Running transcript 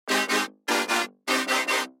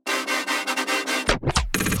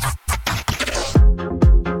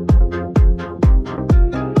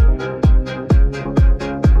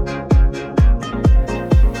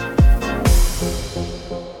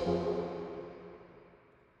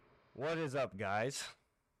What is up, guys?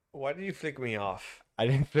 Why did you flick me off? I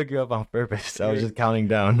didn't pick you up on purpose. I was You just counting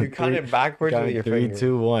down. you counted backwards with Counting your three, finger.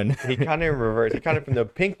 two, one. He counted in reverse. He counted from the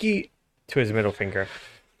pinky to his middle finger.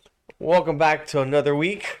 Welcome back to another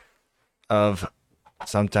week, Of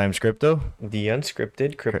sometimes crypto. the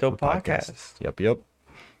Unscripted Crypto Podcast. Yep.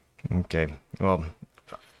 Okay. Well,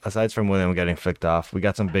 aside from William getting flicked off, we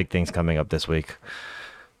got some big things coming up this week.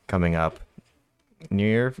 Coming up, New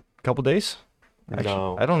Year, couple days. Actually,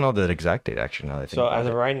 No. I don't know the exact date. Actually, now that I think So about as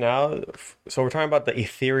of it. right now, so we're talking about the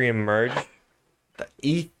Ethereum merge. The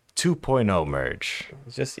ETH 2.0 merge.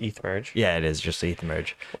 It's just ETH merge. Yeah, it is just ETH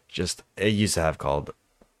merge. Just it used to have called.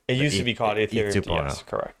 It used to ETH be called Ethereum. 2.0. Yes,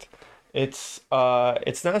 correct. It's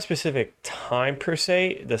not a specific time per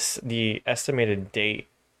se. The estimated date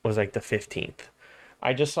was like the 15th.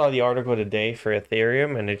 I just saw the article today for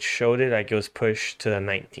Ethereum and it showed it like it was pushed to the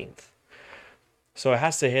 19th. So it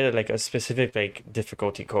has to hit like a specific like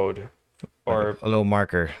difficulty code or A little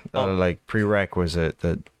marker, like prerequisite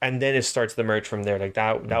that. and then it starts the merge from there. Like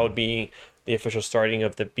that would be the official starting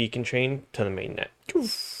of the beacon chain to the mainnet.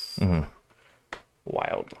 Mhm.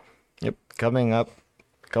 Wild. Yep, coming up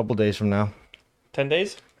a couple days from now. 10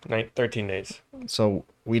 days? 13 days. So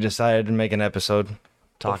we decided to make an episode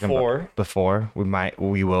talking about before.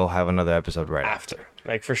 We will have another episode right after. After.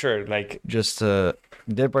 Like for sure. Like Just to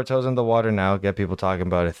dip our toes in the water now, get people talking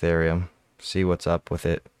about Ethereum, see what's up with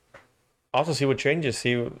it. also see what changes,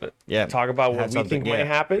 Yeah, talk about what have we something, think might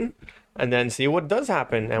happen, and then see what does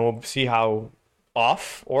happen, and we'll see how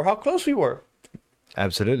off or how close we were,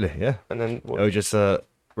 absolutely, yeah. and then It was just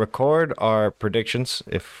record our predictions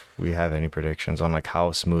if we have any predictions on like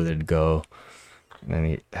how smooth it'd go. And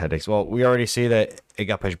any headaches. Well, we already see that it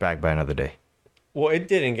got pushed back by another day. it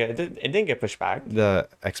didn't get pushed back. The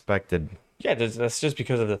expected. Yeah, that's just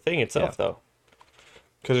because of the thing itself, Yeah. though.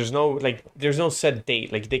 Because there's no set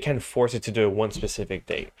date. Like they can't force it to do it one specific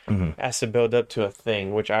date. It has to build up to a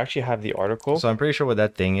thing, which I actually have the article. So I'm pretty sure what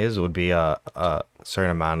that thing is would be a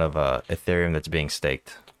certain amount of Ethereum that's being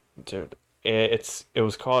staked. Dude, it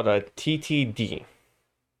was called a TTD.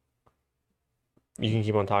 You can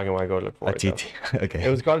keep on talking while I go look for A it. though. TT. Okay. It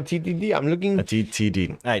was called a TTD. I'm looking. A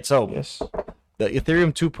TTD. All right. So Yes. the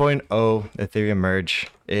Ethereum 2.0 Ethereum merge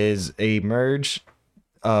is a merge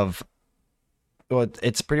of. Well,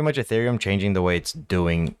 it's pretty much Ethereum changing the way it's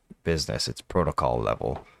doing business. It's protocol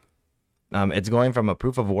level. It's going from a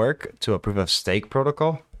proof of work to a proof of stake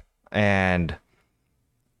protocol, and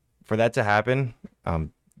for that to happen,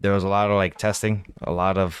 there was a lot of like testing, a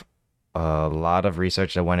lot of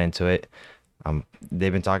research that went into it.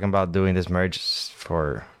 They've been talking about doing this merge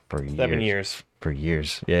for 7 years. For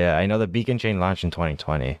years. Yeah, I know the Beacon chain launched in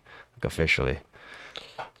 2020, like officially.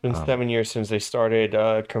 It's been 7 years since they started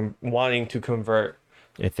wanting to convert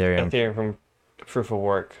Ethereum from proof of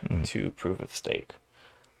work to proof of stake.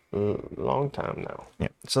 Long time now. Yeah.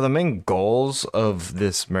 So the main goals of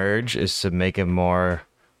this merge is to make it more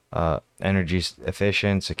energy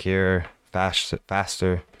efficient, secure,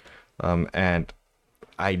 faster, and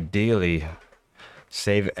ideally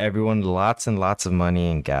save everyone lots and lots of money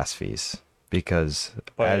in gas fees because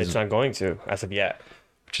But it's not going to as of yet.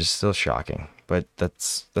 which is still shocking. But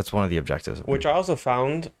that's one of the objectives. Which I also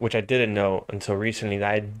found, which I didn't know until recently,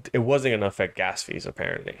 that it wasn't going to affect gas fees,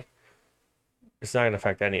 apparently. It's not going to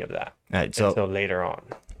affect any of that All right, so until later on.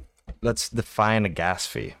 let's define a gas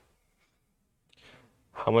fee.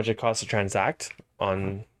 How much it costs to transact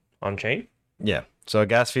on chain? Yeah. So a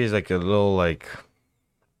gas fee is like a little like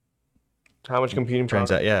How much computing power?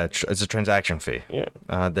 it's a transaction fee. Yeah.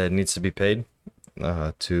 That needs to be paid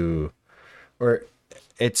to, or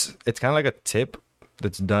it's kind of like a tip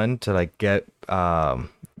that's done to like get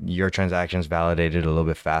your transactions validated a little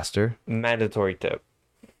bit faster. Mandatory tip.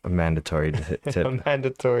 A mandatory tip.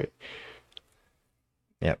 Mandatory.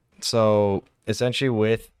 Yeah. So essentially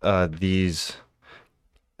with these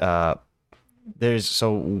there's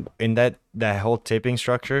so in that whole tipping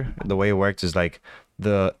structure, the way it works is like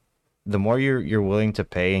the more you're willing to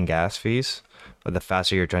pay in gas fees, the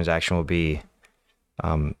faster your transaction will be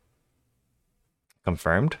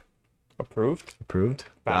confirmed, approved,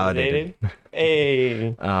 Validated.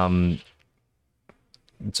 Hey.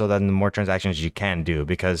 So then the more transactions you can do,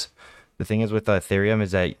 because the thing is with Ethereum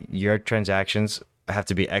is that your transactions have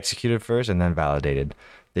to be executed first and then validated.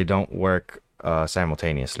 They don't work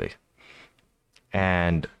simultaneously.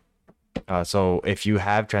 And so if you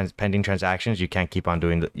have pending transactions, you can't keep on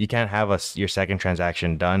doing you can't have your second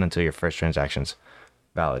transaction done until your first transaction's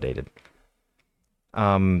validated.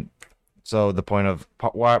 So the point of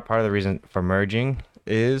part of the reason for merging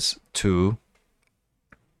is to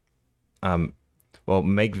well,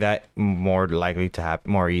 make that more likely to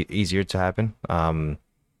happen, more easier to happen.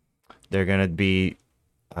 They're gonna be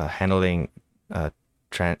handling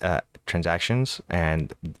transactions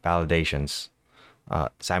and validations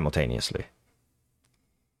simultaneously.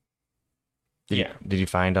 Did you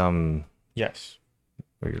find Yes.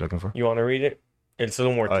 what you're looking for? You want to read it? It's a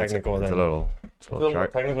little more technical it's than a little more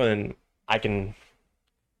chart. technical than I can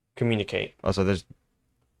communicate. Also, there's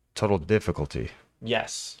total difficulty.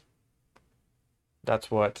 Yes.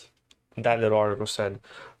 That's what that little article said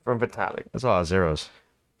from Vitalik. That's a lot of zeros.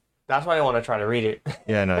 That's why I want to try to read it.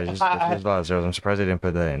 Yeah, no, there's a lot of zeros. I'm surprised they didn't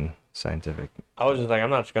put that in scientific. I was just like,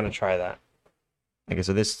 I'm not going to try that. Okay,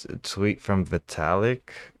 so this tweet from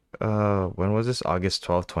Vitalik, when was this? August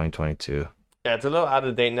 12th, 2022. Yeah, it's a little out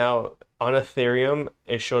of date now. On Ethereum,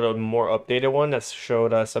 it showed a more updated one that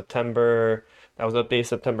showed September. That was updated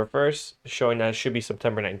September 1st, showing that it should be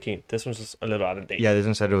September 19th. This one's just a little out of date. Yeah, this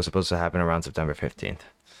one said it was supposed to happen around September 15th.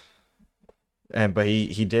 But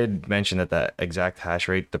he did mention that the exact hash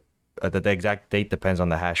rate, that the exact date depends on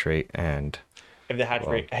the hash rate, and if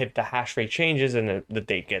the hash rate changes, then the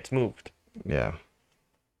date gets moved. Yeah.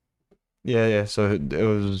 So it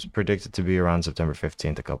was predicted to be around September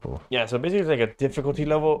 15th, a couple. Yeah, so basically it's like a difficulty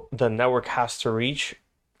level the network has to reach,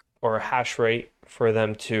 or a hash rate for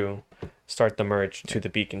them to start the merge to the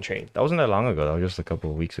beacon chain. That wasn't that long ago. That was just a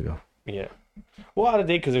couple of weeks ago. Yeah. Well, out of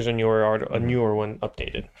date because there's a newer one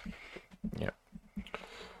updated. Yeah.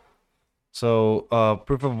 So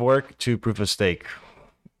proof of work to proof of stake.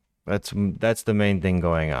 That's the main thing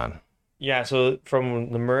going on. Yeah, so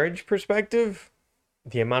from the merge perspective,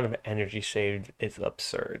 the amount of energy saved is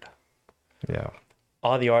absurd. Yeah.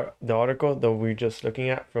 All the article that we're just looking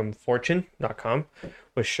at from fortune.com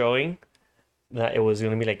was showing that it was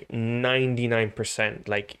going to be like 99%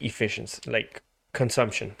 like efficiency, like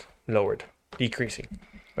consumption lowered, decreasing,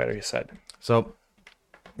 better said. So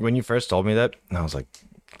when you first told me that, I was like,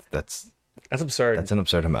 that's absurd. That's an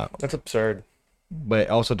absurd amount. That's absurd. But it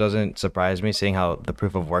also doesn't surprise me seeing how the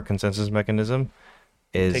proof of work consensus mechanism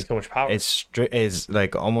takes so much power. Is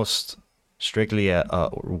like almost strictly a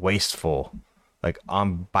wasteful, like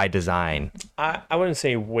by design. I wouldn't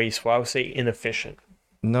say wasteful. I would say inefficient.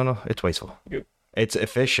 No, it's wasteful. Yep. It's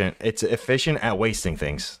efficient. It's efficient at wasting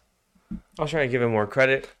things. I'll try to give him more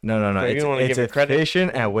credit. No. It's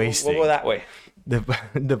efficient at wasting. We'll go that way.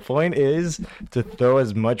 The point is to throw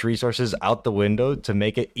as much resources out the window to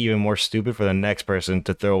make it even more stupid for the next person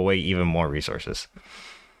to throw away even more resources.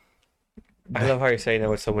 I love how you're saying that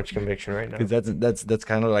with so much conviction right now. Because that's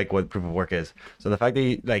kind of like what proof of work is. So the fact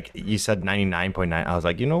that you said 99.9, I was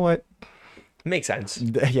like, you know what? Makes sense.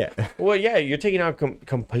 Yeah. Well, yeah, you're taking out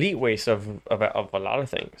complete waste of a lot of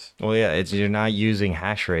things. Well, yeah, you're not using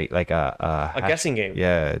hash rate like a guessing game.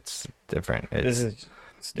 Yeah, it's different. This is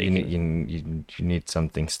staking. You need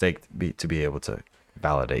something staked to be able to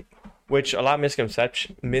validate. Which a lot of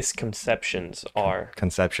misconceptions are.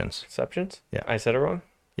 Conceptions. Conceptions? Yeah. I said it wrong?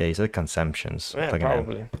 Yeah, you said consumptions. Yeah,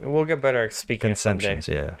 probably. We'll get better at speaking consumptions.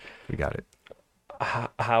 Yeah, you got it.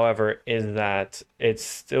 However, is that it's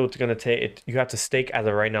still going to take it. You have to stake as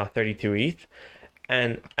of right now 32 ETH,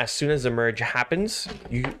 and as soon as the merge happens,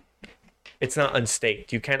 it's not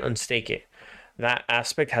unstaked. You can't unstake it. That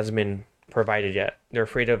aspect hasn't been provided yet. They're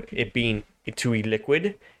afraid of it being too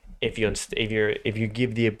illiquid if you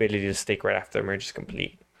give the ability to stake right after the merge is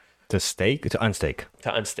complete. To stake? To unstake?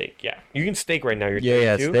 To unstake, yeah. You can stake right now.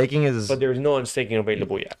 Yeah, staking is. But there's no unstaking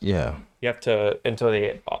available yet. Yeah. You have to until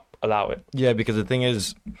they allow it. Yeah, because the thing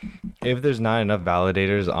is, if there's not enough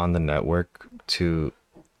validators on the network to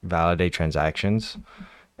validate transactions,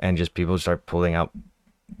 and just people start pulling out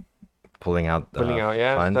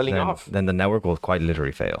funds, then the network will quite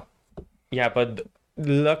literally fail. Yeah, but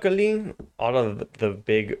luckily, all of the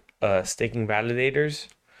big staking validators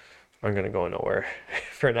aren't going to go nowhere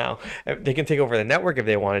for now. They can take over the network if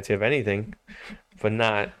they wanted to, if anything,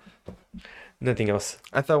 but nothing else.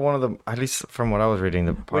 I thought one of the, at least from what I was reading,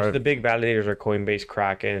 the big validators are Coinbase,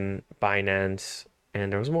 Kraken, Binance,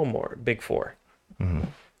 and there was one more, Big Four. Mm-hmm.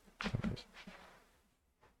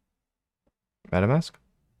 MetaMask?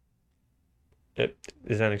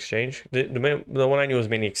 Is that an exchange? The one I knew was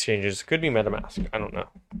mainly exchanges. Could be MetaMask. I don't know.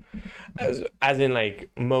 As in like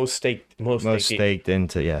most staked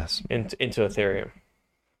into, yes. Into Ethereum.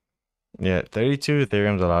 Yeah, 32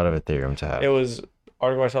 Ethereum's a lot of Ethereum to have. It was,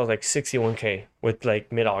 article I saw was like 61K with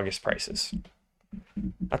like mid-August prices.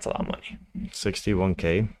 That's a lot of money.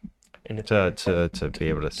 61K to be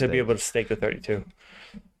able to stake. To be able to stake the 32.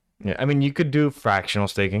 Yeah, I mean you could do fractional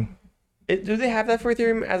staking. Do they have that for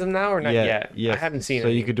Ethereum as of now or not yet? Yes. I haven't seen it. So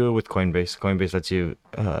you could do it with Coinbase. Coinbase lets you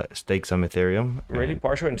stake some Ethereum. Really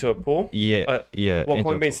partial into a pool? Yeah, yeah. Well, into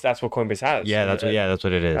a Coinbase, that's what Coinbase has. Yeah, that's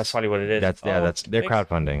what it is. That's probably what it is. That's they're thanks.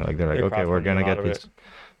 crowdfunding. Like they're like, They're okay, we're crowdfunding gonna a lot get of these.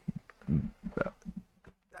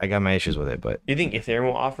 I got my issues with it, but You think Ethereum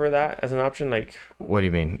will offer that as an option? Like, what do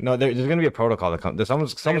you mean? No, there's gonna be a protocol that comes.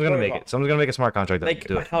 Someone's gonna make protocol. it. Someone's gonna make a smart contract that like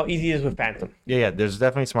do it. how easy it is with Phantom. Yeah. There's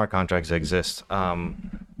definitely smart contracts that exist. I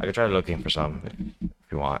could try looking for some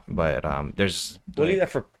if you want, but there's. We'll leave that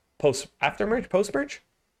for post merge.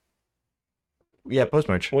 Yeah, post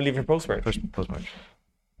merge. We'll leave it for post merge. Post merge.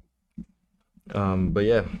 But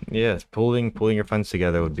yeah, pulling your funds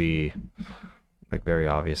together would be like very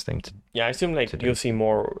obvious thing to. Yeah, I assume like you'll see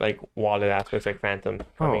more like wallet aspects like Phantom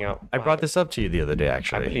coming out. I brought this up to you the other day,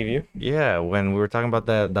 actually. I believe you. Yeah, when we were talking about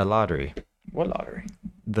that lottery. What lottery?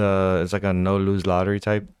 It's like a no lose lottery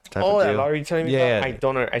type Oh, of that deal. lottery you're telling me Yeah, about?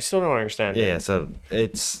 yeah. I still don't understand. Yeah, so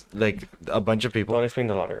it's like a bunch of people. Don't explain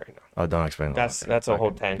the lottery right now. Oh, don't explain that. That's a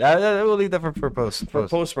whole 10. We'll leave that for post. For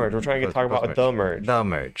post merge, we're trying to talk about the merge. The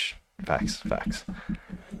merge. Facts. All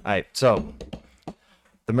right, so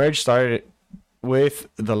the merge started with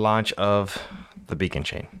the launch of the Beacon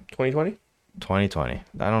Chain. 2020? 2020.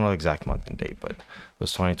 I don't know the exact month and date, but it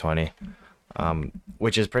was 2020.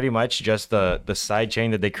 Which is pretty much just the side chain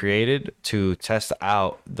that they created to test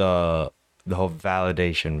out the whole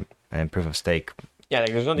validation and proof of stake. Yeah, like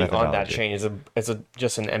there's nothing on that methodology. chain. It's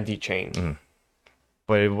just an empty chain.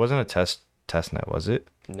 But it wasn't a test net, was it?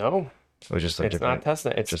 No, It was just a it's different. not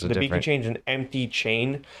testnet. It's just a the Beacon different- chain is an empty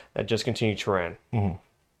chain that just continued to run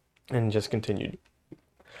and just continued.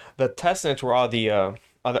 The testnets were all the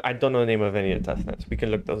other. I don't know the name of any of the testnets. We can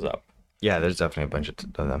look those up. Yeah, there's definitely a bunch of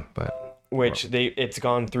them, but Which it's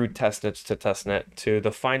gone through testnets to testnet to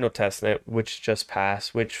the final testnet, which just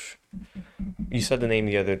passed. Which you said the name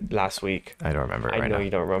last week. I don't remember it I right know now. you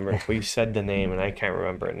don't remember, but you said the name and I can't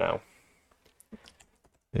remember it now.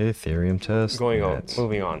 Ethereum test.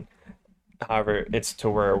 Moving on. However, it's to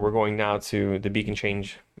where we're going now to the Beacon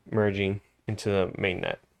change merging into the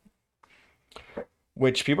mainnet,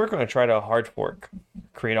 which people are going to try to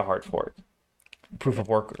create a hard fork, proof of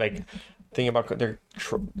work. Like, think about they're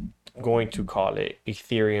going to call it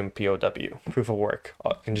Ethereum POW, proof of work,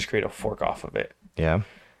 and just create a fork off of it. Yeah.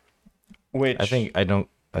 Which I think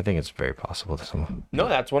it's very possible to someone. no,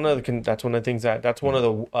 that's one of the things that's one of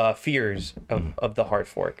the fears of the hard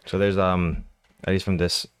fork. So there's at least from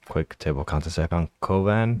this quick table of contents I found,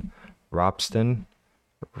 Kovan, Ropsten,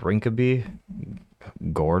 Rinkaby,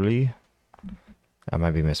 Gorley. I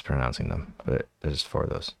might be mispronouncing them, but there's 4 of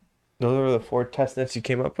those. Those are the 4 testnets you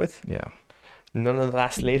came up with. Yeah. None of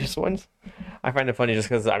the latest ones. I find it funny just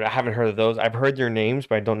because I haven't heard of those. I've heard their names,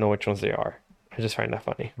 but I don't know which ones they are. I just find that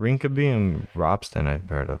funny. Rinkaby and Ropsten I've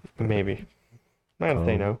heard of. Maybe. Not if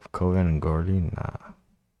they know. Kovan and Gorley, nah.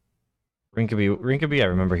 Rinkaby I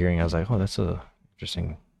remember hearing. I was like, oh, that's a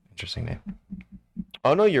interesting name.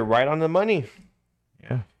 Oh no, you're right on the money.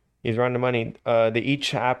 Yeah. He's right on the money. They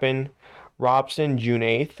each happen. Robson June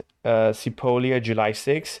 8th, Cipolla July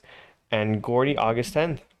 6th, and Gordy August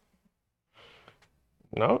 10th.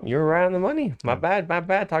 No, you're right on the money. My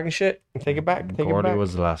bad. Talking shit. Take it back. Gordy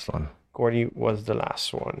was the last one. Gordy was the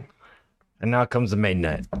last one. And now comes the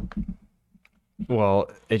mainnet.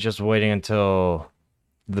 Well, it's just waiting until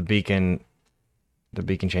the beacon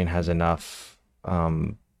chain has enough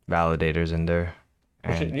validators in there.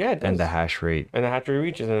 And, Yeah, it does. and the hash rate. And the hash rate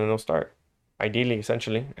reaches, and then it'll start. Ideally,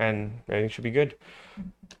 essentially, and everything should be good.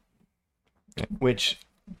 Which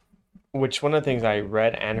one of the things I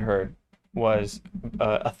read and heard was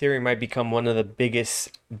Ethereum might become one of the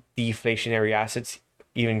biggest deflationary assets,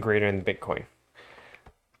 even greater than Bitcoin.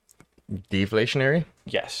 Deflationary?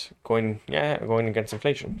 Yes, going against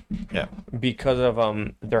inflation. Yeah. Because of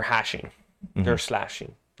their hashing, their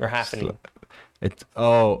slashing, their happening.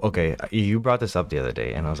 Okay. You brought this up the other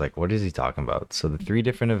day, and I was like, "What is he talking about?" So the 3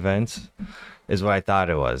 different events is what I thought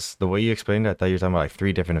it was. The way you explained it, I thought you were talking about like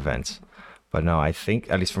 3 different events, but no, I think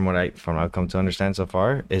at least from what I've come to understand so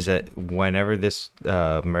far is that whenever this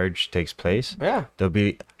merge takes place, Yeah. there'll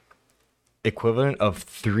be equivalent of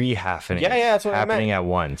 3 happenings. Yeah, that's what I meant. happening at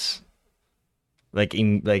once. Like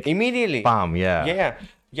Immediately. bam, yeah.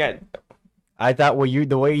 Yeah. I thought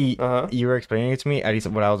the way Uh-huh. you were explaining it to me, at least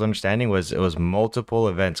what I was understanding was it was multiple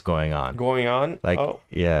events going on. Going on. Like, I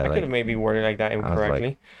yeah, could like have maybe worded like that was like-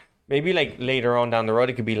 incorrectly. Maybe like later on down the road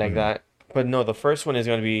it could be like that. But no, the first one is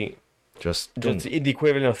going to be just just the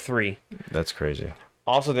equivalent of 3. that's crazy.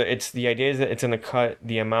 Also, the idea is that it's going to cut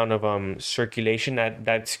the amount of circulation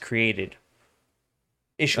that's created.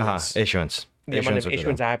 Issuance. Issuance. The amount of would go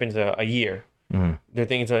issuance down. that happens a year. They're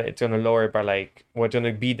thinking it's gonna lower it by like what's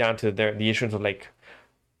gonna be down to the issuance of like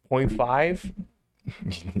 0.5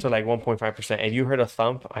 to like 1.5%. And you heard a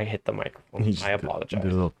thump, I hit the microphone. You just I apologize.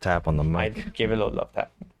 did a little tap on the I mic. gave it a little love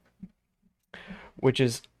tap, which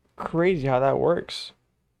is crazy how that works.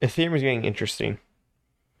 Ethereum is getting interesting.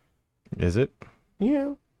 Is it?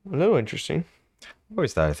 Yeah, a little interesting. I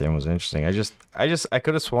always thought Ethereum was interesting. I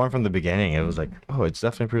could have sworn from the beginning it was like, oh, it's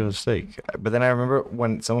definitely proof of stake. But then I remember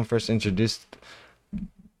when someone first introduced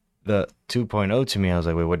the 2.0 to me, I was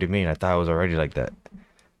like, wait, what do you mean? I thought it was already like that.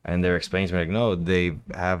 And they're explaining to me like, no, they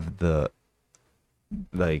have the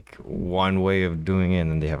like one way of doing it, and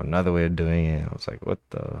then they have another way of doing it. I was like, what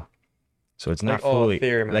the? So it's not Like, oh, fully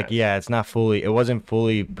Ethereum like has. yeah, it's not fully. It wasn't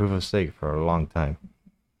fully proof of stake for a long time.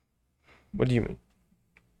 What do you mean?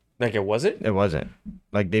 Like it wasn't? It wasn't.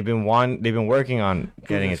 Like they've been working on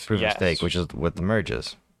getting its proof of stake, yes. which is what the merge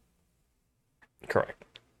is. Correct.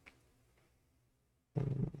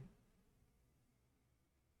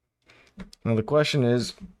 Now the question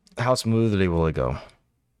is, how smoothly will it go?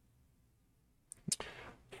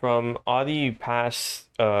 From all the past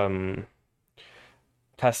test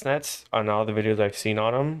nets on all the videos I've seen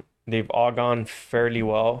on them, they've all gone fairly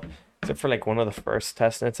well, except for like one of the first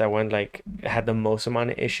test nets I went like had the most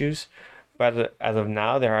amount of issues. But as of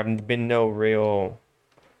now, there have been no real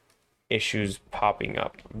issues popping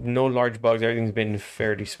up. No large bugs. Everything's been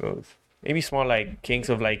fairly smooth. Maybe small like kinks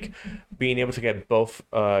of like being able to get both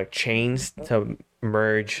chains to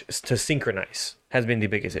merge to synchronize has been the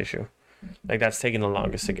biggest issue. Like that's taken the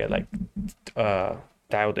longest to get like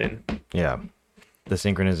dialed in Yeah, the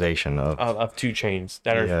synchronization of two chains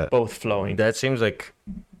that are Yeah. both flowing. that seems like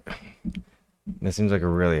a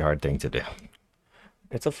really hard thing to do.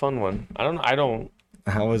 It's a fun one. I don't.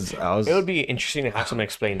 I was It would be interesting to have someone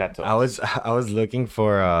explain that to us. I was looking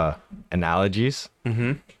for analogies,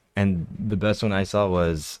 and the best one I saw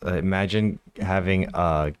was imagine having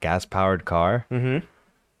a gas powered car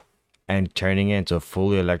and turning it into a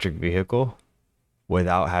fully electric vehicle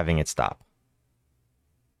without having it stop.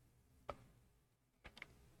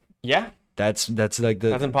 Yeah, That's like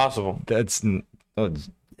that's impossible. it's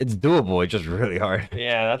doable. It's just really hard.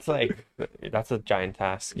 Yeah, that's a giant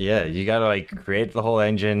task. Yeah, you gotta like create the whole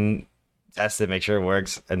engine, test it, make sure it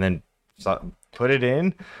works, and then put it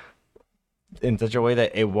in such a way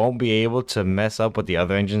that it won't be able to mess up what the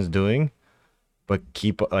other engine's doing, but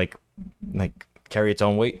keep like carry its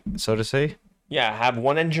own weight, so to say. Yeah, have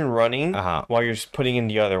one engine running while you're just putting in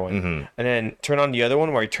the other one, and then turn on the other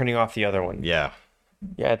one while you're turning off the other one. Yeah.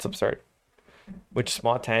 Yeah, it's absurd. Which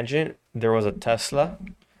small tangent, there was a Tesla,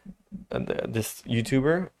 this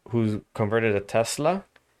YouTuber who converted a Tesla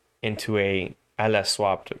into a LS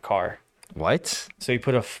swapped car. What? So he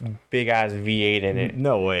put a big ass V8 in it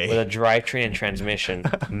No way. with a drivetrain and transmission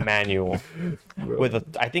manual.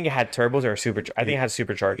 I think it had turbos or I think it had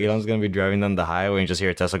superchargers. Elon's gonna be driving down the highway and just hear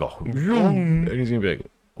a Tesla go, and he's gonna be like,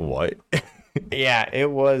 "What?" Yeah,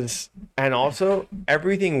 it was, and also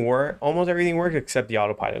almost everything worked except the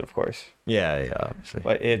autopilot, of course. Yeah,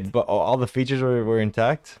 obviously. But all the features were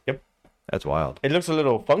intact. Yep. That's wild. it looks a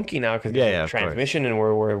little funky now because Yeah, of transmission and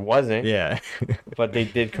where it wasn't. Yeah, But they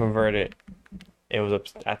did convert it.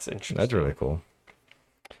 That's interesting. that's really cool.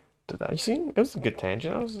 You see, it was a good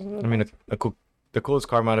tangent. I mean, the coolest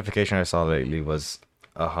car modification I saw lately was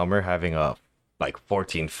a Hummer having a like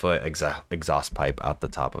 14-foot exhaust pipe out the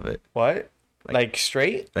top of it. What? Like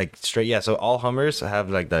straight? Like straight, yeah. So all Hummers have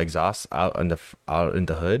like the exhaust out in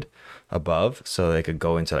the hood above, so they could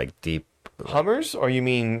go into like deep Hummers, or you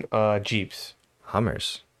mean Jeeps?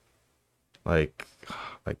 Hummers, like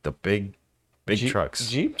the big trucks.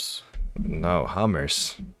 Jeeps? No,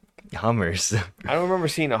 Hummers. I don't remember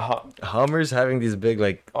seeing a Hummers having these big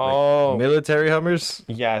like military Hummers.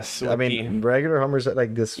 Yes. I mean, regular Hummers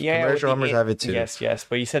like this. Yeah, Commercial Hummers have it too. Yes.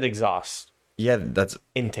 But you said exhaust. Yeah, that's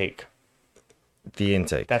Intake. the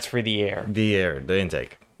intake. That's for the air. The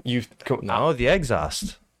intake. No, the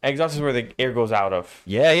exhaust. Exhaust is where the air goes out of.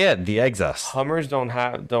 Yeah, the exhaust. Hummers don't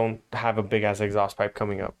have a big ass exhaust pipe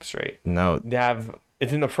coming up straight. No. They have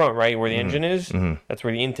it's in the front, right, where the engine is. That's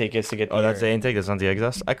where the intake is to get the air. That's the intake. That's not the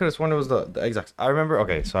exhaust. I could have sworn it was the exhaust. I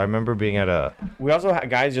remember being at a. We also have,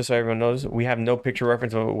 guys, just so everyone knows, we have no picture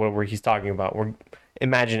reference of what he's talking about. We're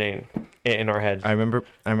imagining it in our head. I remember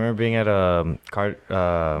being at a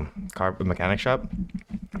car mechanic shop,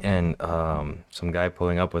 and some guy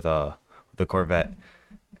pulling up with the Corvette,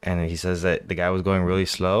 and he says that the guy was going really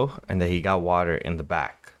slow and that he got water in the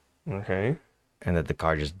back. Okay. And that the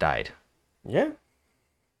car just died. Yeah.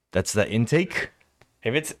 That's the intake?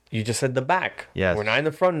 You just said the back. Yes. We're not in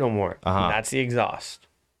the front no more. That's the exhaust.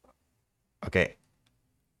 Okay.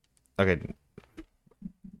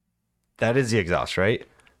 That is the exhaust, right?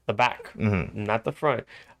 The back, not the front.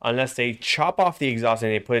 Unless they chop off the exhaust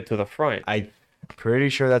and they put it to the front. I'm pretty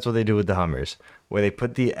sure that's what they do with the Hummers, where they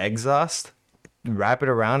put the exhaust, wrap it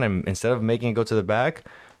around, and instead of making it go to the back,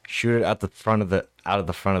 shoot it out the front of the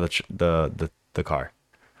car.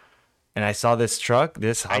 And I saw this truck,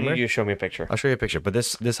 this I Hummer. need you to show me a picture. I'll show you a picture. But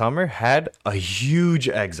this Hummer had a huge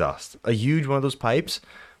exhaust, a huge one of those pipes,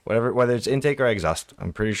 whether it's intake or exhaust.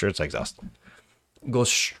 I'm pretty sure it's exhaust.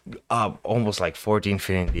 Goes up almost like 14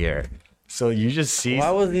 feet in the air. So you just see,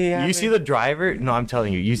 Why was he you see the driver. No, I'm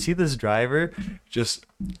telling you, you see this driver just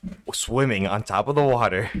swimming on top of the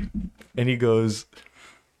water, and he goes,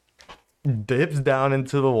 dips down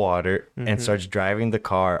into the water and starts driving the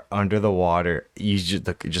car under the water. It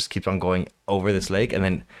just keeps on going over this lake, and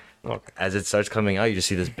then as it starts coming out, you just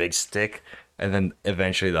see this big stick, and then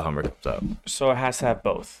eventually the Hummer comes out. So it has to have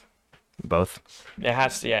both. Both. It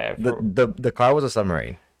has to, yeah. The car was a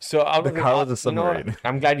submarine. So The car was a submarine. You know,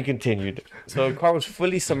 I'm glad you continued. So the car was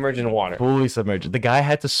fully submerged in water. Fully submerged. The guy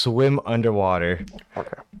had to swim underwater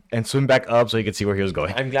and swim back up so he could see where he was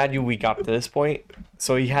going. I'm glad we got to this point.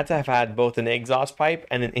 So he had to have had both an exhaust pipe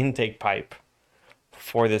and an intake pipe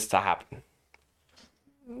for this to happen.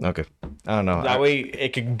 Okay. I don't know. That way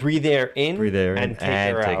it could breathe air in, and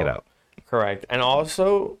take it out. Correct. And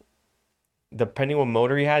also, depending what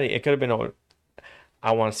motor he had, it could have been.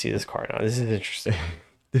 I want to see this car now. This is interesting.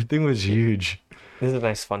 The thing was huge. This is a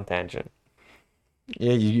nice fun tangent.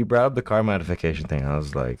 Yeah, you brought up the car modification thing. I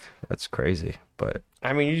was like, that's crazy. But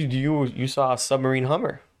I mean, you saw a submarine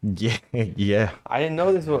Hummer. yeah, yeah. I didn't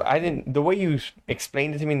know this. I didn't. The way you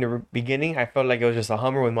explained it to me in the beginning, I felt like it was just a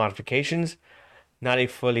Hummer with modifications, not a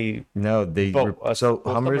fully No,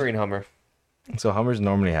 submarine Hummer. So Hummers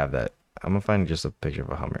normally have that. I'm gonna find just a picture of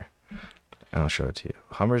a Hummer, and I'll show it to you.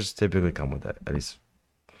 Hummers typically come with that, at least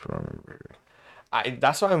from what I remember.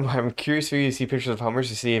 That's why I'm curious for you to see pictures of Hummers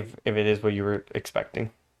to see if it is what you were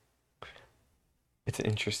expecting. It's an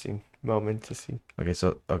interesting moment to see. Okay,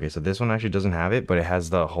 so this one actually doesn't have it, but it has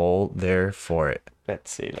the hole there for it.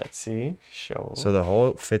 Let's see. Show. So the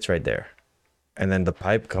hole fits right there, and then the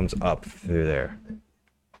pipe comes up through there.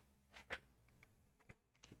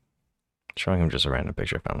 Showing him just a random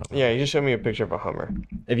picture I found. Yeah, you just showed me a picture of a Hummer.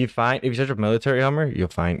 If you search up military Hummer, you'll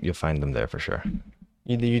find them there for sure.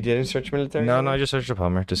 You didn't search military? No, I just searched up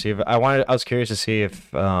Hummer to see if I was curious to see if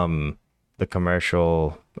the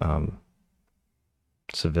commercial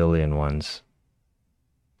civilian ones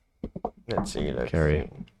Let's see. carry.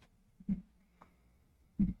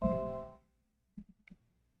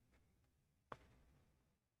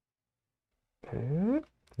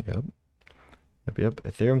 Yep.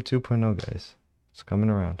 Ethereum 2.0, guys. It's coming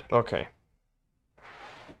around. Okay.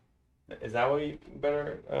 Is that what you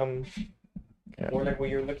better more like what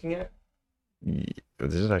you're looking at? Yeah,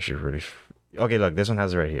 this is actually really. Okay, look, this one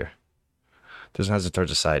has it right here. This one has it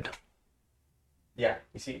towards the side. Yeah,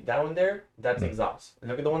 you see that one there? That's exhaust.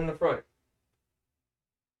 Look at the one in the front.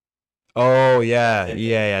 Oh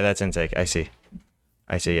yeah, that's intake. I see.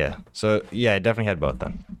 Yeah. So yeah, it definitely had both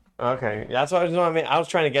then. Okay, that's what I mean. I was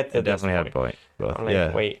trying to get to. It definitely had both. I'm like,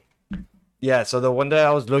 Yeah. wait. Yeah. So the one that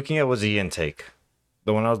I was looking at was the intake.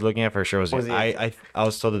 The one I was looking at for sure was the. I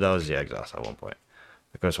was told that was the exhaust at one point.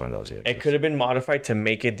 I could have sworn that was the exhaust. It could have been modified to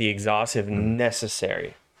make it the exhaust if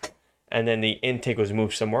necessary, and then the intake was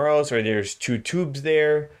moved somewhere else, or there's two tubes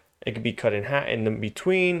there. It could be cut in half in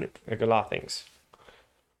between, like a lot of things.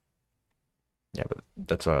 Yeah, but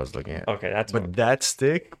that's what I was looking at. Okay, that's But that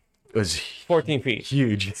stick was 14 feet.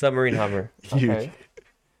 huge. Submarine Hummer. Huge. Okay.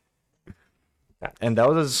 And that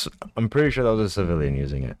was I'm pretty sure that was a civilian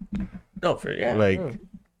using it. No, for Like-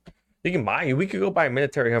 you can buy. We could go buy a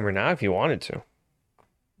military Hummer now if you wanted to.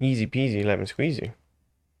 Easy peasy, lemon squeezy.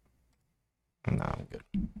 No, I'm good.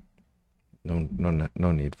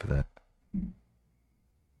 No need for that.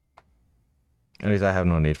 At least I have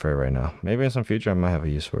no need for it right now. Maybe in some future I might have a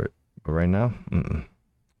use for it, but right now,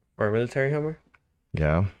 Or a military Hummer.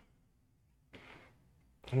 yeah.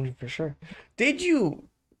 For sure. Did you?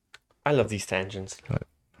 I love these tangents. What?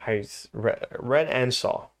 I read and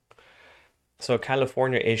saw. So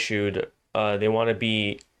California issued. They want to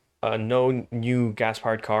be no new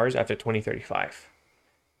gas-powered cars after 2035.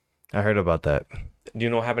 I heard about that. Do you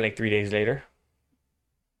know what happened like 3 days later?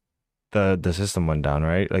 The system went down,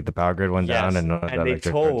 right? Like the power grid went down, and they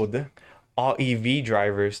told all EV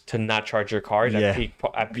drivers to not charge their cars at peak.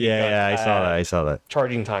 I saw that.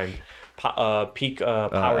 Charging time, peak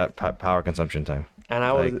power power consumption time.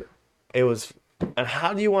 And and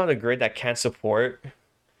how do you want a grid that can't support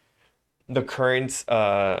the current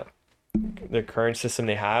system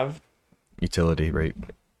they have? Utility rate.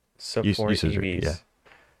 Support Usage EVs. rate, yeah.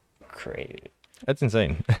 crazy. That's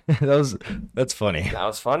insane. That's funny. That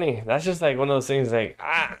was funny. That's just like one of those things like,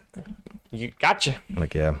 you gotcha.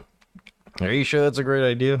 Like, yeah. Are you sure that's a great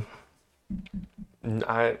idea?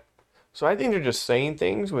 So I think they're just saying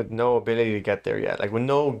things with no ability to get there yet. Like with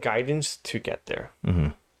no guidance to get there. Mm-hmm.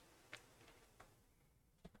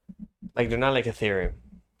 Like they're not like Ethereum,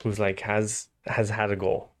 who's like has had a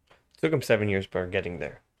goal. It took them 7 years for getting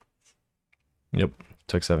there. Yep.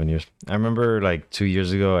 Took 7 years. I remember like 2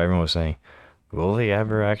 years ago, everyone was saying, will they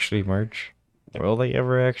ever actually merge? Will they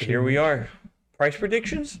ever actually Here we are. Price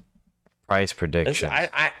predictions? Price predictions.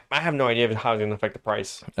 I have no idea how it's going to affect the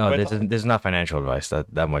price. Oh, But this is not financial advice.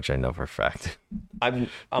 That much I know for a fact. I'm This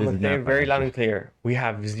gonna is say not very loud financial. and clear. We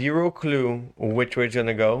have zero clue which way it's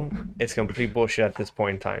gonna go. It's complete bullshit at this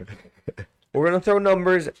point in time. We're gonna throw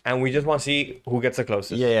numbers, and we just want to see who gets the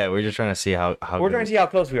closest. Yeah, we're just trying to see how We're good- trying to see how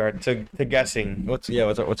close we are to guessing. what's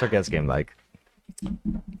our guess game like?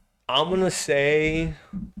 I'm gonna say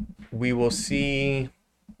we will see.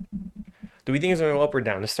 Do we think it's gonna go up or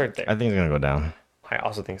down? Let's start there. I think it's gonna go down. I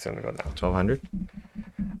also think it's gonna go down. 1,200.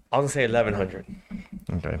 I was gonna say 1,100.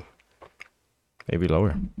 Okay. Maybe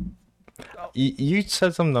lower. You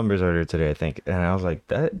said some numbers earlier today, I think, and I was like,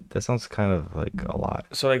 that sounds kind of like a lot.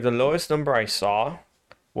 So like the lowest number I saw,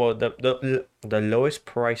 well, the lowest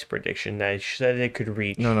price prediction that I said it could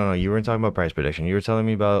reach. No. You weren't talking about price prediction. You were telling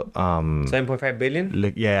me about 7.5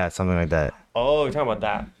 billion. yeah, something like that. Oh, you're talking about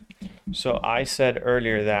that. So I said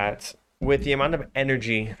earlier that with the amount of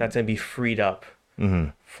energy that's gonna be freed up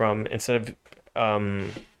from instead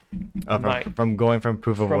of From going from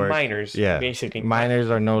proof of from work. miners, Yeah. basically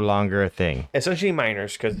Miners are no longer a thing. essentially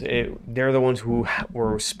miners, because they're the ones who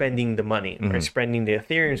were spending the money or spending the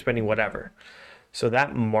Ethereum, spending whatever. So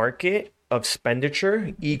that market of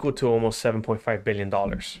expenditure equal to almost $7.5 billion.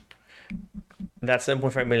 That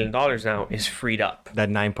 $7.5 million now is freed up. That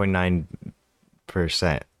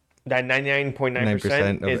 9.9%. That 99.9%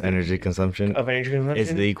 9% is of energy consumption of energy consumption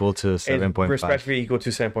is equal to is 7.5. respectively equal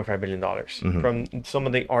to $7.5 billion from some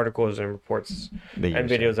of the articles and reports that you and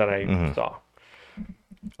were videos saying. that I saw.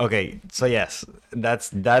 Okay, so yes,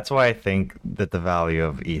 that's why I think that the value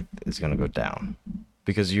of ETH is going to go down.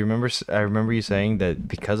 Because I remember you saying that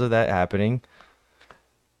because of that happening,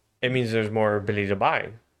 It means there's more ability to buy,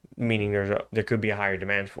 meaning there could be a higher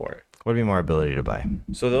demand for it. would be more ability to buy.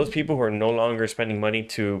 So those people who are no longer spending money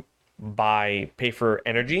to pay for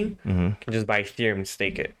energy can just buy Ethereum and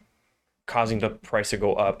stake it, causing the price to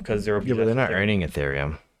go up because there will be Yeah, but they're less not Ethereum. earning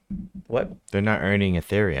Ethereum. What? They're not earning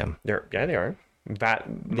Ethereum. They are.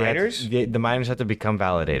 Miners? The miners have to become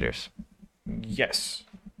validators. Yes.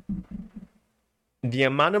 The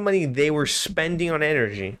amount of money they were spending on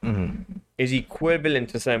energy is equivalent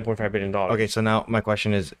to $7.5 billion. Okay, so now my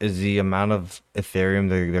question is the amount of Ethereum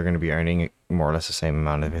they're going to be earning more or less the same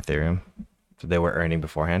amount of Ethereum that they were earning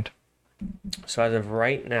beforehand? So as of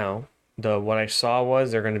right now, what I saw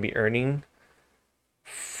was they're going to be earning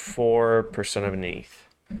 4% of an ETH.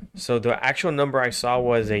 So the actual number I saw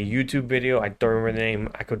was a YouTube video. I don't remember the name.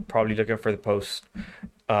 I could probably look up for the post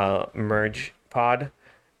merge pod.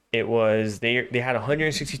 It was they had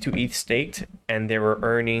 162 ETH staked and they were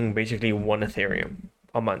earning basically 1 Ethereum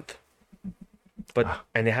a month.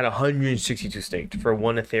 And they had 162 staked for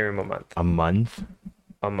 1 Ethereum a month. A month?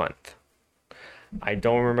 A month. I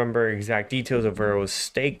don't remember exact details of where it was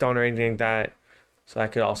staked on or anything like that. So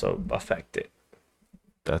that could also affect it.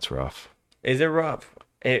 That's rough. Is it rough?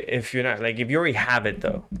 If you're not, like, if you already have it,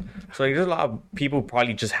 though. So, like, there's a lot of people who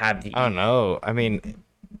probably just have the. I don't know. I mean,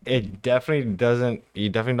 it definitely doesn't. You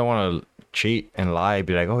definitely don't want to cheat and lie.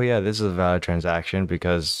 Be like, oh yeah, this is a valid transaction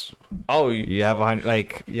because you have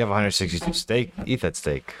 162 stake ETH at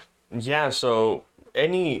stake. Yeah. So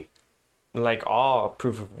all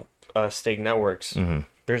proof of stake networks,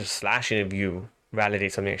 there's a slash in if you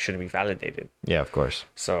validate something that shouldn't be validated. Yeah, of course.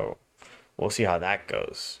 So we'll see how that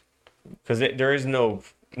goes. Because there is no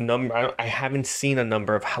number. I haven't seen a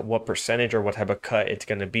number of what percentage or what type of cut it's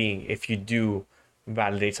going to be if you do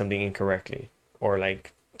validate something incorrectly or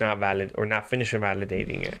like not valid or not finish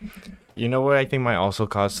validating it. You know what I think might also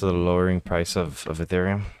cause to the lowering price of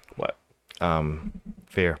Ethereum? What?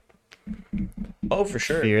 Fear. Oh, for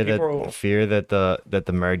sure. Fear that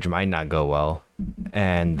the merge might not go well,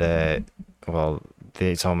 and that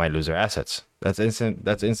someone might lose their assets. That's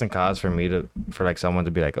instant cause for like someone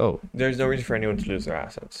to be like, oh, there's no reason for anyone to lose their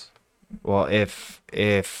assets. Well, if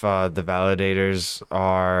the validators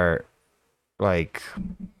are like,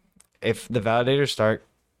 if the validators start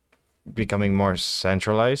becoming more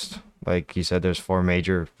centralized, like you said, there's 4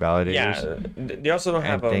 major validators. Yeah, they also don't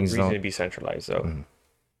have a reason to be centralized, though.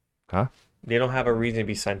 Huh? They don't have a reason to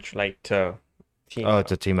be central, like to team Oh, up.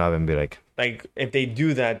 to team up and be like Like if they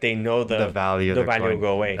do that, they know the value of the their value will coin.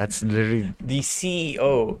 go away. That's literally The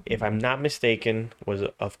CEO, if I'm not mistaken, was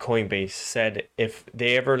of Coinbase, said if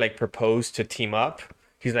they ever like propose to team up,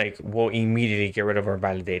 he's like, we'll immediately get rid of our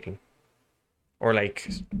validating, or like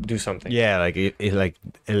do something. yeah, like it like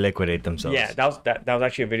liquidate themselves. Yeah, that was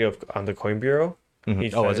actually a video on the Coin Bureau.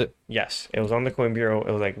 Mhm. Oh, was it? Yes, it was on the Coin Bureau.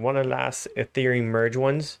 It was like one of the last Ethereum merge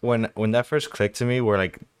ones. When that first clicked to me, where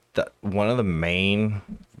like one of the main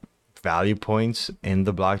value points in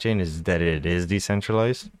the blockchain is that it is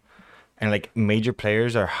decentralized, and like major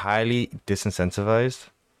players are highly disincentivized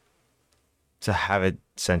to have it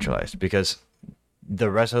centralized because the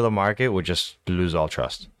rest of the market would just lose all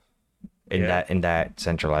trust in Yeah. that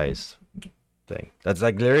centralized thing. That's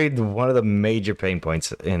like literally one of the major pain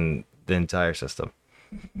points in the entire system.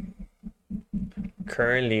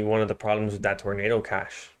 Currently, one of the problems with that Tornado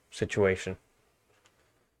Cash situation.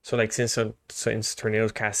 So like since Tornado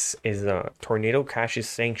Cash is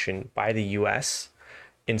sanctioned by the U.S.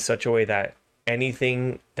 in such a way that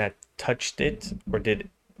anything that touched it or did,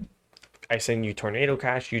 I send you Tornado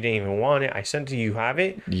Cash, you didn't even want it, I sent it, you have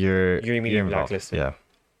it, You're immediately involved. blacklisted. Yeah.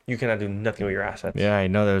 You cannot do nothing with your assets. Yeah, I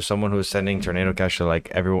know there's someone who's sending Tornado Cash to like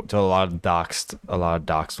everyone, to a lot of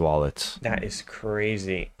doxed wallets. That is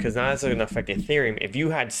crazy. Because now that's going to affect Ethereum. If you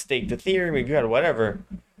had staked Ethereum, if you had whatever,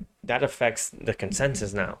 that affects the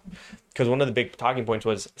consensus now. Because one of the big talking points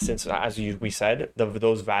was, since, as we said,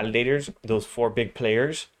 those validators, those four big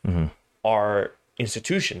players, are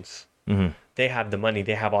institutions. They have the money,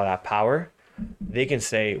 they have all that power. They can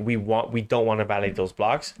say we don't want to validate those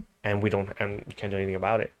blocks, and you can't do anything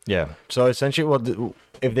about it. Yeah. So essentially,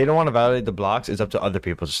 if they don't want to validate the blocks, it's up to other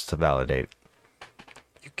people just to validate.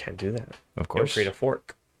 You can't do that. Of It'll course. create a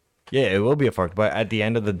fork. Yeah, it will be a fork, but at the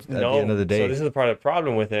end of the day, So this is the part of the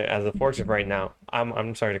problem with it as a fork right now.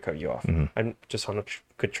 I'm sorry to cut you off. I'm just on a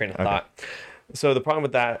good train of thought. So the problem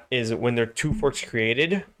with that is when there are two forks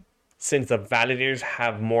created, since the validators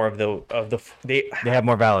have more they have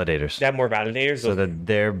more validators. they have more validators, So that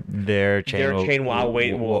their chain will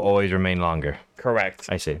outweigh- will always remain longer. correct.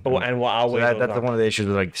 I see. And will outweigh those That's numbers. one of the issues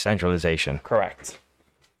with like centralization. Correct.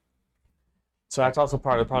 So that's also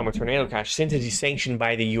part of the problem with Tornado Cash. Since it is sanctioned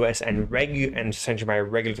by the U.S. and sanctioned by a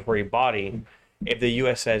regulatory body, if the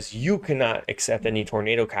U.S. says you cannot accept any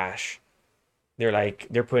Tornado Cash,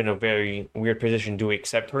 they're put in a very weird position. Do we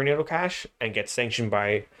accept Tornado Cash and get sanctioned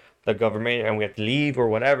by the government and we have to leave or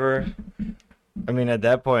whatever? I mean, at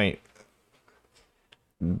that point,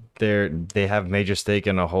 they have major stake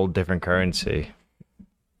in a whole different currency.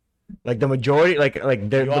 Like the majority, like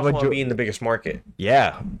they're You the also want to majority. be in the biggest market.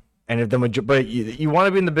 Yeah, and if but you want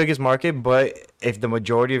to be in the biggest market, but if the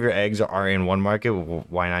majority of your eggs are in one market,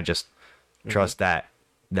 why not just trust that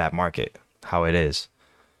market how it is?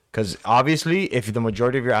 Because obviously, if the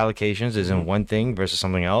majority of your allocations is in one thing versus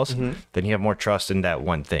something else, then you have more trust in that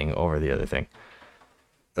one thing over the other thing.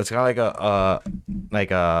 That's kind of like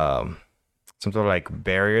some sort of like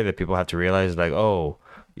barrier that people have to realize. Like, oh,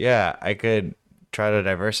 yeah, I could try to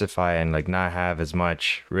diversify and like not have as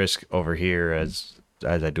much risk over here as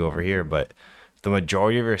I do over here, but if the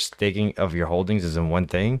majority of your staking of your holdings is in one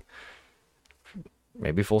thing,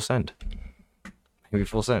 maybe full send. Maybe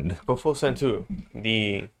full send. But full send too.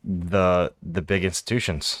 The big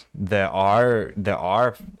institutions. There are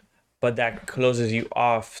But that closes you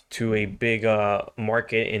off to a big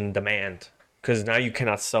market in demand, because now you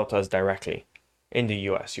cannot sell to us directly in the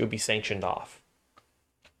US. You'll be sanctioned off.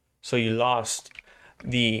 So you lost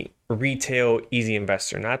the retail easy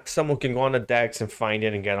investor, not someone who can go on the DEX and find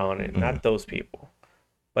it and get on it. Not those people,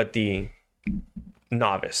 but the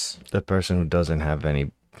novice. the person who doesn't have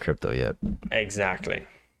any crypto yet. Exactly.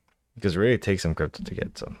 Because it really takes some crypto to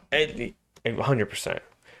get some. 100%.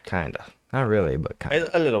 Kinda. Not really, but kinda.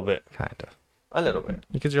 A little bit. Kinda. A little bit.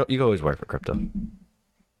 Because you can always work for crypto.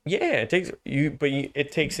 Yeah, it takes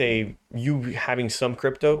it takes you having some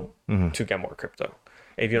crypto to get more crypto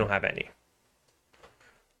if you don't have any.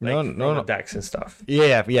 Like No. the DEX and stuff.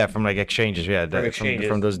 Yeah, from like exchanges. Yeah, exchanges.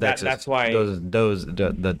 from those DEXs. That's why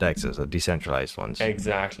the DEXs, the decentralized ones,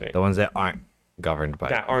 exactly the ones that aren't governed by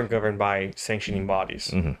that aren't governed by sanctioning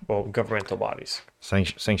bodies, well, governmental bodies.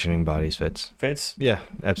 sanctioning bodies fits. Fits. Yeah,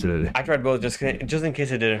 absolutely. I tried both just in case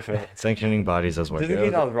it didn't fit. Sanctioning bodies does work. Just in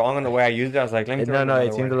case I was wrong on the way I used it, I was like, let me. throw No, it it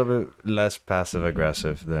another seemed a way. little bit less passive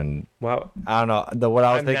aggressive than Well, I don't know. What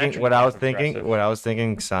I was I'm thinking, naturally passive-aggressive. what I was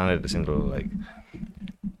thinking sounded seemed a little like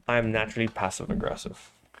I'm naturally passive aggressive,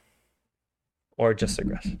 or just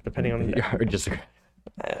aggressive, depending on the day. or just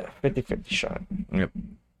 50-50 shot. Yep.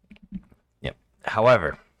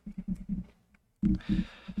 However,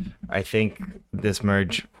 I think this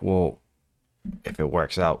merge will if it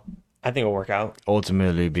works out, I think it'll work out.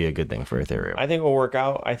 ultimately be a good thing for Ethereum. I think it'll work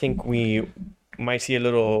out. I think we might see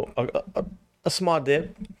a small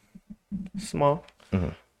dip. Small.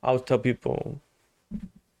 Mhm. I always tell people,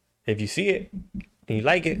 if you see it and you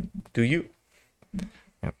like it, do you?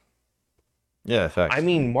 Yeah, facts. I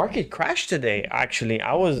mean, market crashed today. Actually,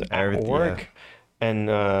 I was at Everything, work, and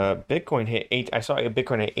Bitcoin hit eight. I saw a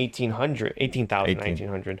Bitcoin at 1800, 18,000,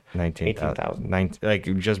 1900, 19,000. Like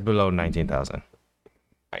just below 19,000.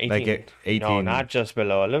 18. Like 18. No, not just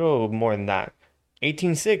below. A little more than that.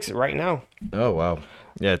 18.6 right now. Oh, wow.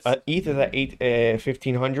 Yeah, it's, ETH is at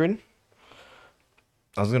 1500.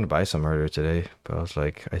 I was going to buy some earlier today, but I was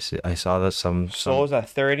like, I saw that some Soul's at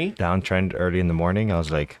 30. downtrend early in the morning. I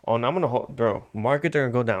was like, Oh, now I'm gonna hold, bro. Markets are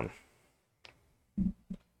gonna go down.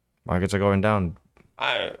 markets are going down.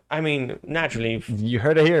 I mean, naturally. You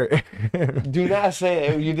heard it here. Do not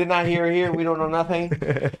say you did not hear it here. We don't know nothing.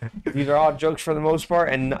 These are all jokes for the most part,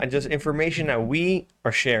 and just information that we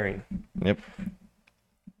are sharing. Yep.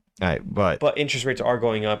 All right, But interest rates are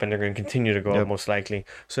going up, and they're going to continue to go Yep. up most likely.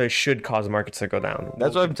 So it should cause markets to go down.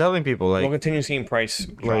 that's what I'm telling people. We'll Like, continue seeing price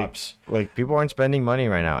drops. like people aren't spending money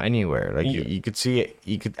right now anywhere. Like you could see it.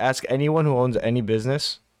 You could ask anyone who owns any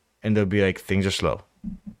business, and they'll be like, things are slow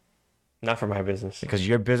Not for my business. because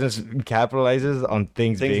your business capitalizes on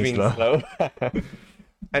things being slow. slow.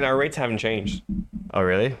 And our rates haven't changed. Oh,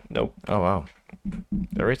 really? Nope. Oh, wow.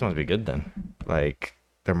 Their rates must be good then. Like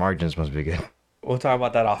their margins must be good. We'll talk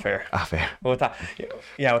about that off air. Ah, fair. We'll talk.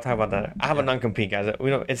 Yeah, we'll talk about that. I have a non-compete, guys. We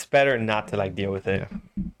don't. It's better not to like deal with it.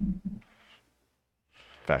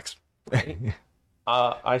 Facts.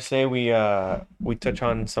 I say we touch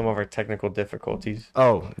on some of our technical difficulties.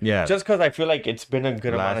 Oh, yeah. Just because I feel like it's been a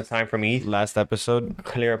good amount of time for me to Last episode,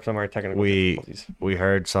 clear up some of our technical we difficulties.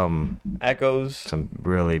 heard some Echoes.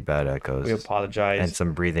 really bad echoes We and apologize.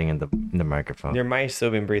 some breathing in the microphone. There might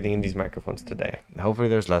still been breathing in these microphones today. Hopefully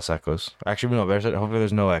there's less echoes. Actually, no. Hopefully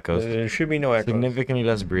there's no echoes. There should be no echoes. Significantly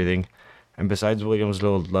less breathing. And besides William's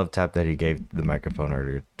little love tap that he gave the microphone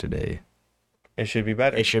earlier today, It should be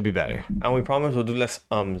better. it should be better. And we promise we'll do less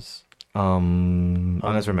ums.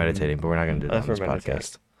 Unless we're meditating, but we're not gonna do that on Unless this we're meditating.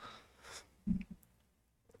 podcast.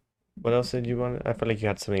 What else did you want? I feel like you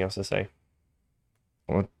had something else to say.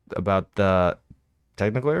 What about the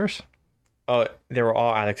technical errors? Oh, they were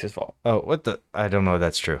all Alex's fault. Oh, what the? I don't know if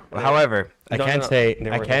that's true. Yeah. However, No, I no, can't no. say They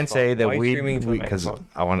I were can't his say fault. that Why are you screaming into the because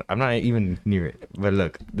microphone? I'm not even near it. But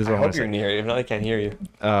look, this is I what I want hope to you're say. near it. If not, I can't hear you.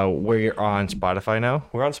 We're on Spotify now,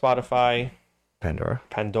 We're on Spotify, Pandora,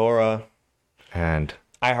 Pandora, and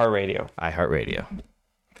iHeartRadio. iHeartRadio.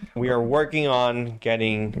 We are working on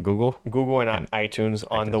getting Google. Google and iTunes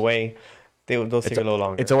on the way. They'll take a little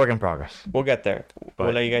longer. It's a work in progress. We'll get there. We'll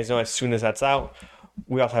But- let you guys know as soon as that's out.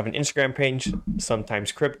 We also have an Instagram page,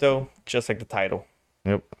 Sometimes Crypto, just like the title.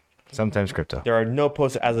 Yep. Sometimes crypto. There are no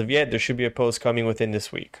posts as of yet. There should be a post coming within this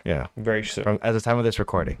week. Yeah. Very soon. From at the time of this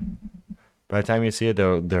recording. By the time you see it,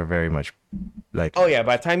 they're very much like. Oh yeah,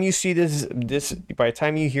 by the time you see this, by the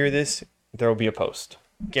time you hear this, there will be a post.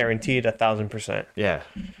 Guaranteed 1,000%. Yeah.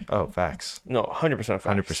 Oh, facts. No, 100%.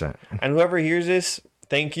 100%. And whoever hears this,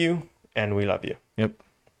 thank you, and we love you. Yep.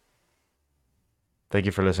 Thank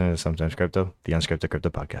you for listening to Sometimes Crypto, the Unscripted Crypto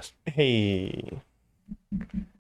Podcast. Hey.